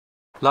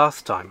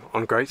Last time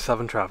on Great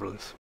Southern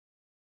Travellers.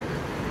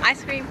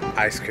 Ice cream.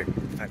 Ice cream.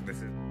 In fact, this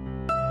is...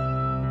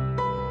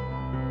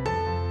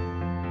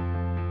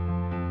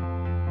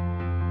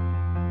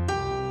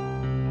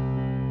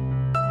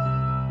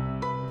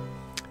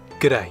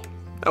 G'day,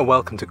 and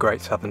welcome to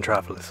Great Southern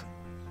Travellers.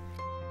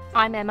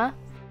 I'm Emma.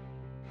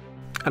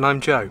 And I'm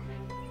Joe.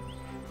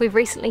 We've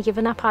recently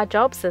given up our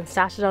jobs and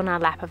started on our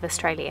lap of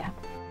Australia.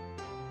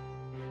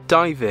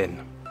 Dive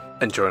in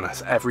and join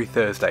us every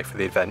Thursday for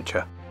the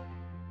adventure.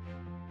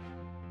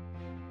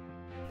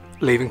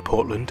 Leaving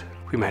Portland,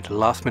 we made a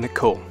last-minute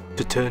call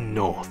to turn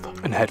north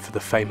and head for the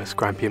famous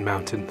Grampians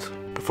Mountains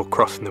before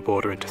crossing the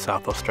border into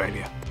South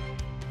Australia.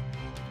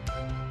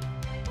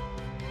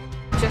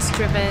 Just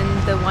driven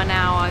the 1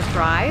 hour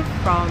drive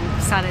from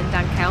Sun and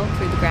Dunkeld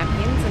through the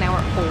Grampians, and now we're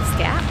at Halls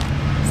Gap.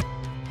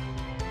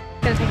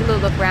 Going to take a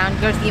little look around,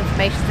 go to the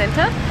information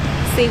centre,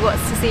 see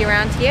what's to see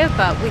around here,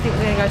 but we think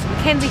we're going to go to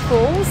Mackenzie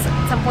Falls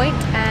at some point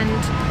and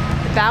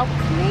the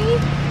balcony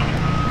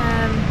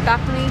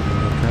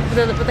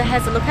with a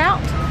has a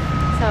lookout.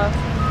 So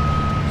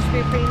it should be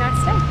a pretty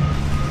nice day.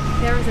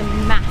 There is a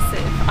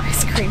massive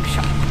ice cream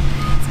shop.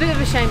 It's a bit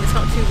of a shame it's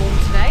not too warm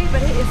today,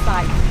 but it is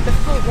like the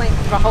full length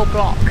of a whole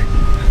block.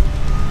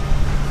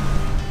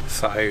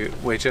 So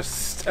we're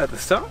just at the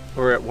start.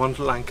 We're at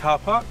Wonderland car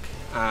park,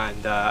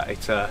 and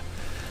it's a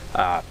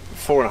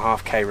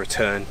 4.5k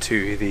return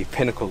to the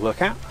Pinnacle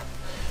lookout.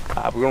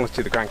 We wanted to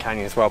do the Grand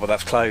Canyon as well, but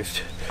that's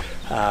closed.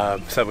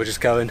 So we'll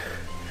just go and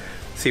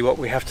see what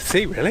we have to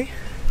see, really.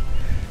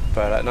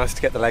 But nice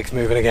to get the legs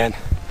moving again.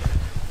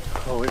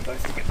 Always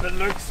nice to get the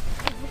legs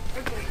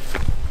moving.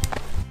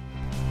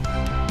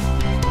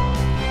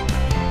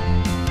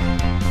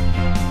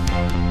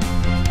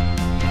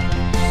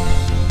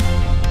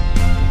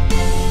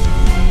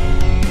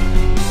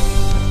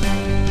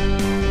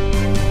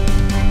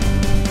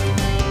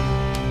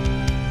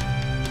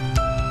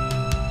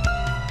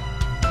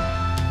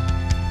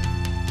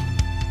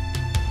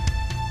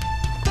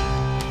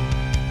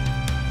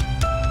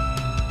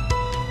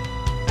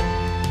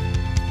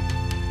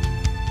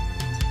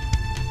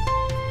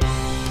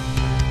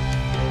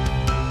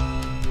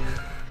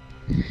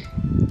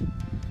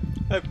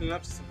 Opening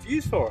up some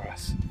views for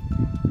us.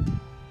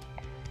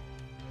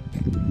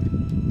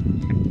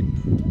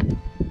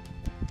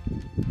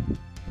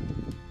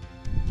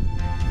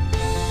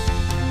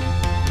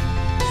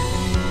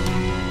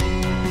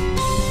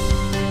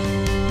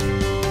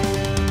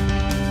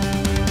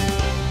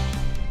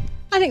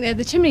 I think they're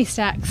the chimney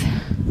stacks.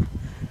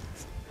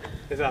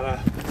 Is that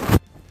a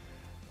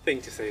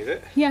thing to see, is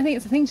it? Yeah, I think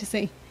it's a thing to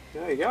see.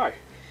 There you go.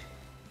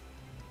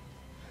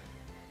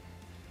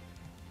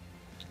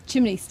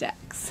 Chimney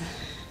stacks.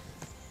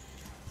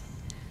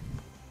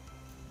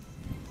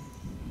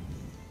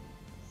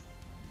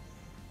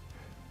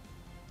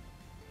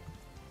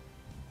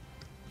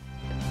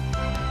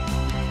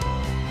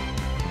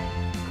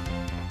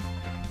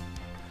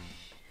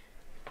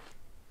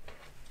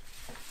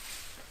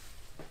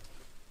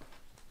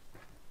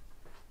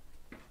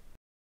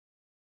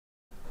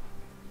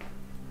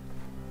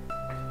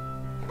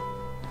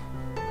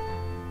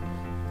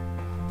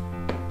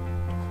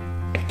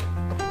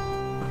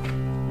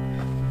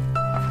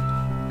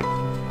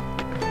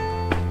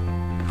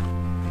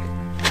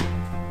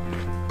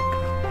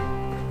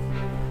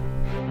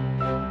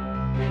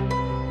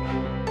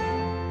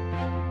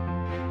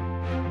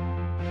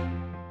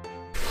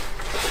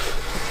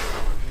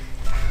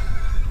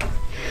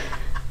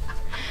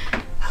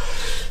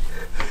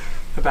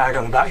 The bag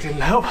on the back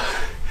didn't help.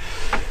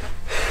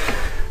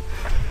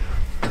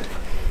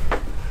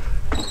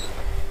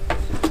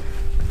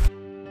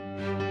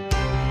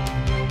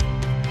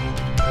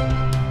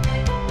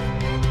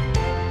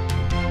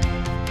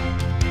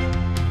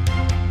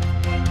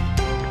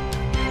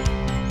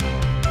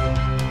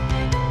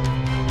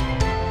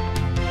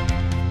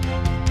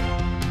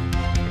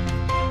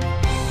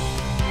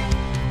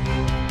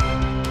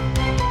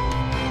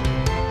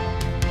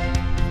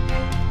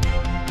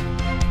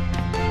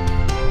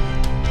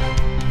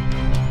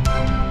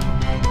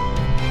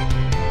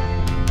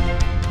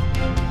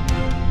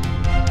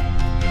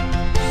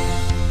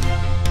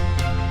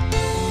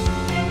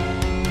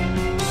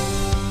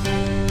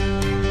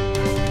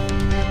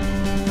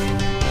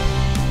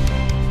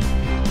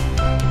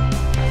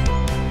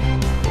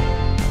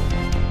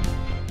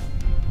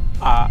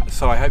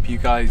 So I hope you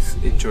guys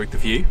enjoyed the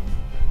view.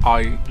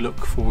 I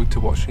look forward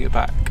to watching it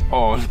back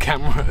on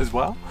camera as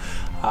well.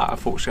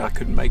 Unfortunately I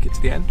couldn't make it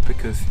to the end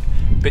because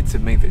bits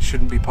of me that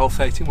shouldn't be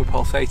pulsating were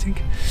pulsating.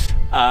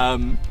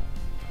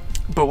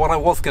 But what I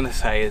was going to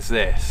say is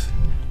this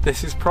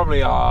is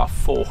probably our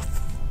fourth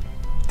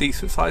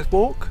decent sized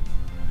walk,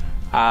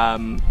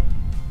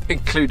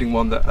 including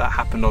one that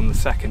happened on the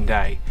second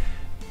day.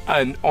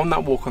 And on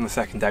that walk on the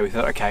second day we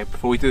thought, okay,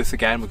 before we do this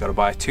again we've got to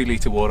buy a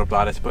 2-litre water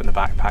bladder to put in the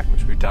backpack,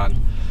 which we've done.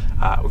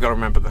 We've got to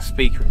remember the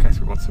speaker in case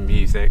we want some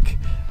music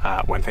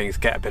when things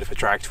get a bit of a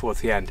drag towards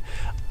the end.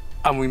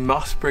 And we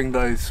must bring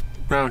those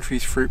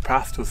Roundtree's fruit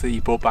pastels that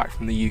you brought back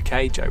from the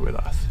UK, Joe, with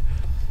us.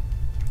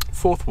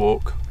 Fourth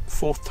walk,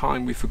 4th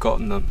time we've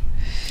forgotten them.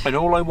 And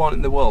all I want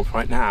in the world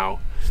right now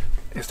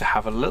is to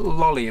have a little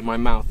lolly in my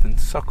mouth and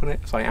suck on it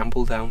as I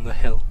amble down the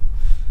hill.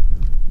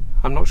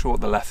 I'm not sure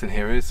what the lesson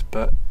here is,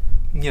 but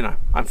you know,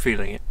 I'm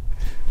feeling it.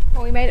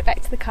 Well, we made it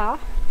back to the car.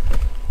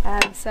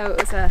 So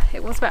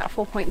it was about a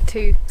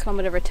 4.2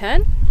 kilometre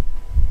return.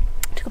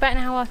 It took about an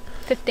hour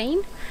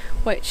 15,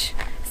 which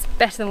is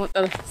better than what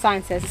the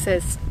sign says. It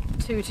says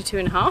 2 to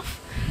 2.5.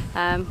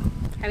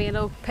 Having a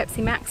little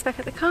Pepsi Max back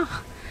at the car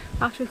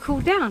after we've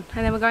cooled down,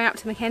 and then we're going up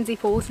to Mackenzie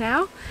Falls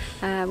now.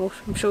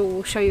 I'm sure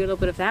we'll show you a little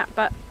bit of that,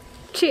 but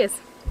cheers.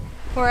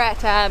 We're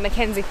at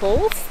Mackenzie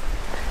Falls.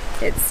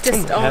 It's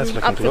just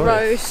up the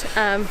road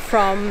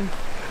from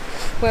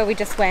where we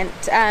just went,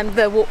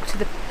 the walk to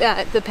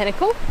the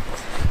pinnacle.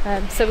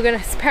 So we're going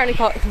to apparently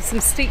got some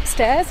steep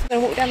stairs. We're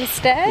going to walk down the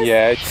stairs.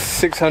 Yeah, it's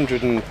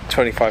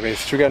 625 metres.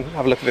 Should we go and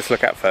have a look at this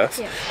lookout first?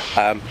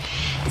 Yeah.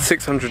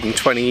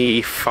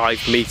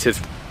 625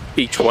 metres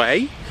each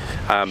way,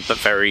 but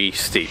very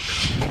steep.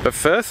 But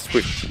first,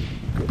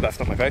 that's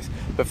not my face.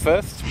 But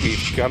first,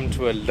 we've come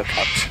to a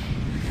lookout.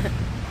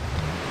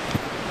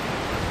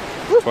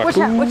 Ooh, watch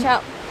out! Watch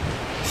out!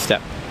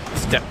 Step,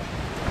 step,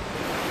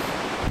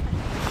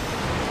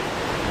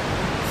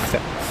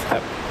 step,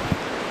 step.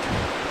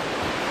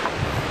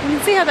 You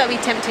can see how that would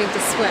be tempting to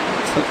swim.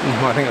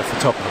 I think that's the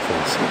top of the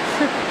falls.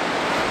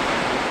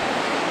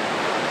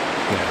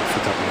 Yeah, that's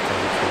the top of the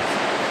falls.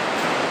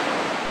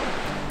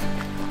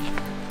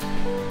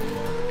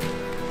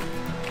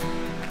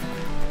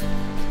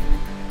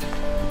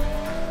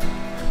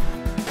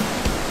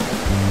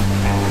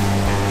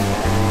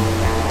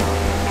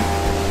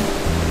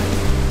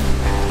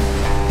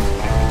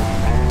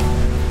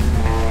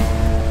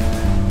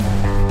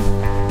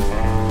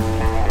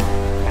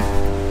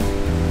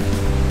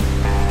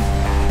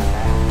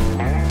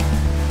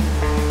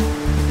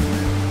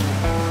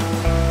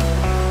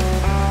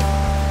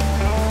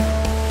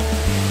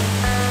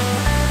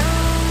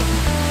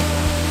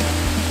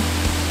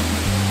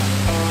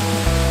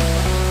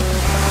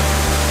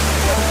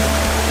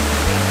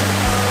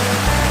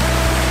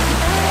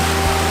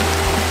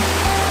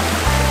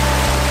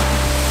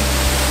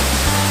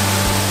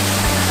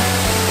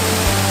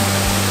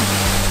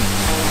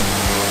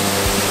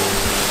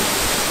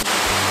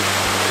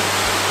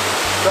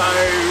 So,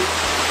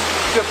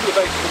 just at the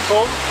base of the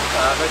fall,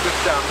 they're just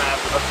down there,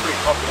 but they're pretty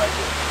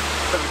populated.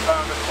 So we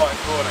found a quiet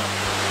corner.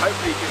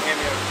 Hopefully you can hear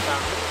me over the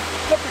sound.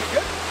 It's pretty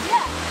good.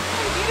 Yeah,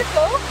 pretty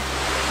beautiful.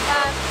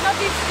 Not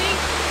too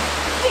steep,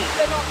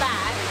 but not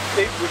bad.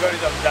 Steep, we've only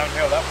done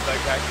downhill, that was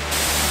okay.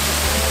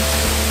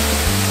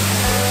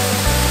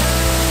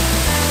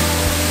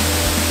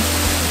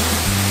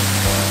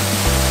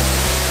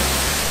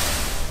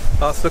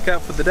 Last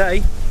lookout for the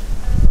day.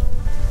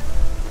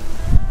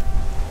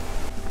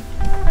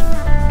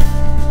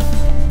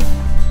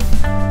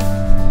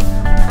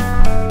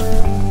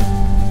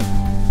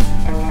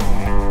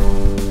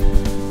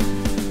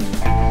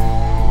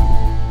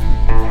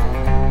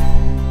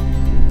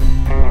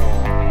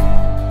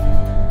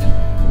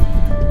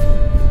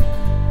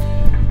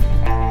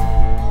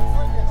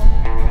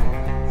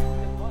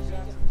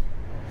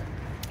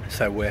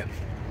 So we're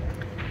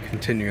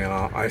continuing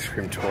our ice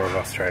cream tour of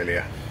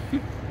Australia.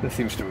 This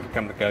seems to have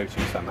become the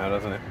go-to somehow,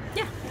 doesn't it?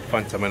 Yeah.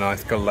 Find somewhere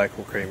nice, got a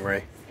local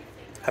creamery.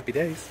 Happy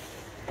days.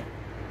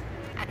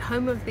 At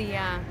home of the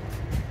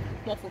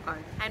waffle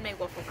cone, handmade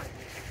waffle cone.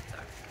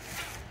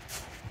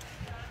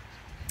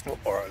 So.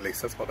 Or at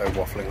least that's what they're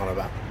waffling on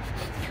about.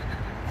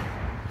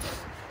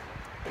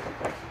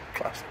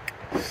 Classic.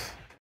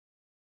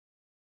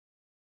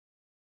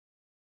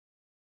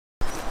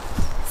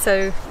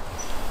 So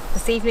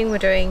this evening we're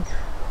doing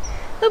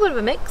a little bit of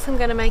a mix. I'm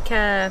going to make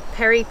a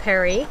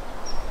peri-peri,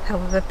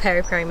 with a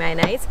peri-peri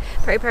mayonnaise,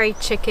 peri-peri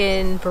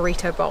chicken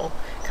burrito bowl.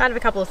 Kind of a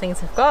couple of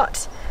things we've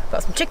got. We've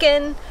got some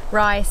chicken,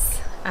 rice,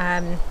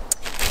 some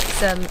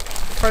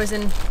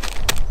frozen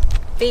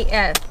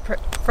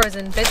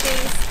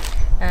veggies,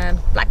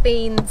 black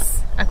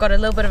beans. I've got a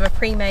little bit of a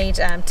pre-made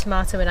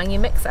tomato and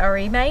onion mix I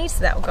already made,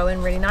 so that will go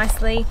in really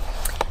nicely.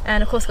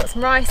 And of course got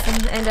some rice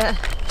and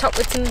topped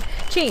with some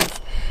cheese.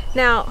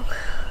 Now,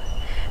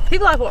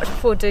 people I've watched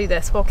before do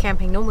this while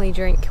camping normally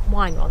drink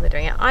wine while they're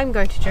doing it. I'm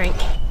going to drink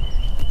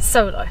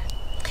solo.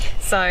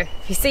 So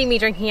if you see me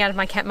drinking out of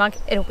my camp mug,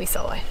 it'll be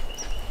solo.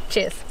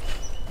 Cheers.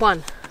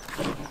 1.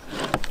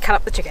 Cut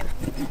up the chicken.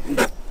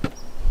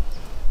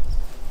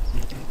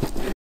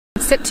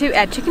 Step 2,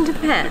 add chicken to the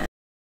pan.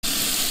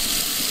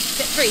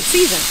 Step 3,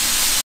 season.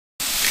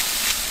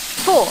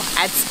 4,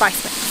 add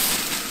spice mix.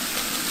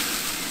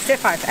 Step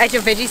 5, add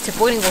your veggies to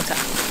boiling water.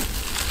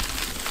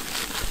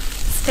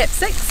 Step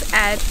 6,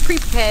 add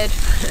pre-prepared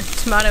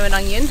tomato and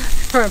onion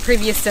from a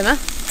previous dinner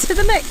to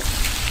the mix.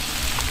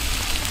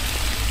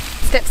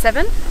 Step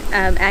 7,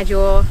 add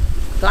your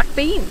black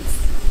beans.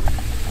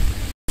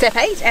 Step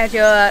 8, add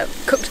your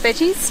cooked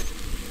veggies.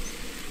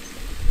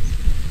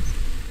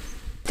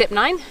 Step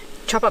 9,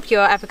 chop up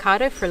your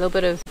avocado for a little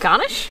bit of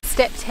garnish.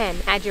 Step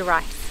 10, add your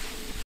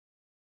rice.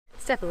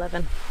 Step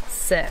 11,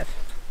 serve.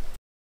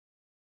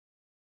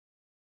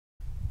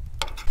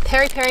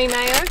 peri peri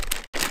mayo,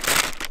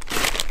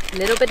 a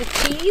little bit of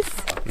cheese.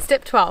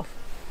 Step 12,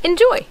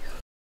 enjoy.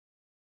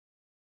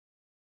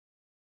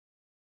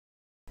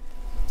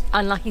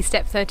 Unlucky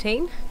step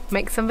 13,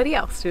 make somebody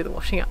else do the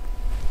washing up.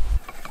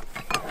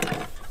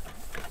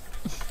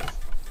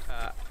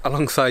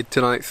 Alongside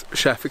tonight's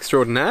chef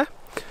extraordinaire,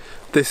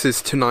 this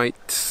is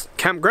tonight's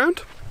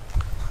campground.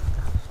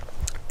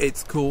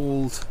 It's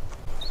called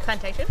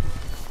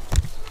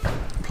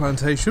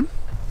Plantation,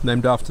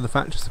 named after the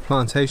fact it's a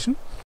plantation.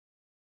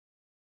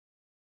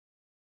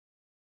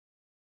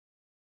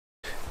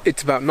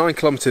 It's about 9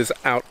 kilometres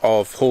out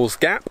of Hall's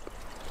Gap.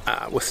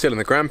 We're still in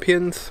the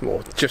Grampians,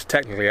 or just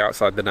technically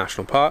outside the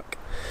national park.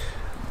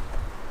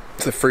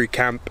 It's a free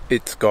camp.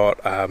 It's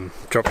got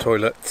drop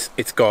toilets.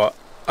 It's got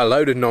a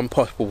load of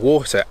non-potable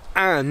water,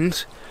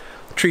 and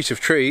treat of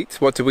treats.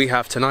 What do we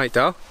have tonight,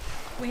 Dal?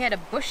 We had a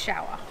bush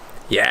shower.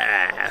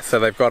 Yeah, so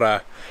they've got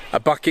a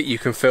bucket you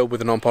can fill with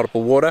the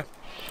non-potable water.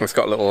 It's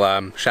got a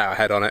little shower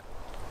head on it.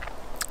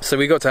 So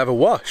we got to have a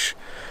wash.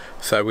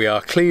 So we are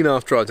clean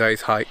after our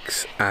day's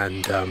hikes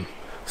and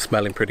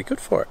smelling pretty good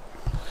for it.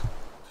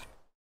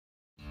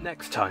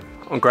 Next time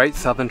on Great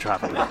Southern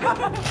Travel.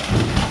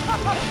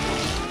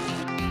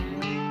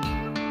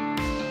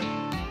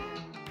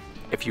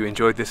 If you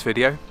enjoyed this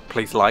video,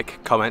 please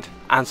like, comment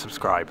and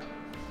subscribe.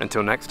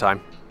 Until next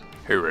time,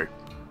 hooroo.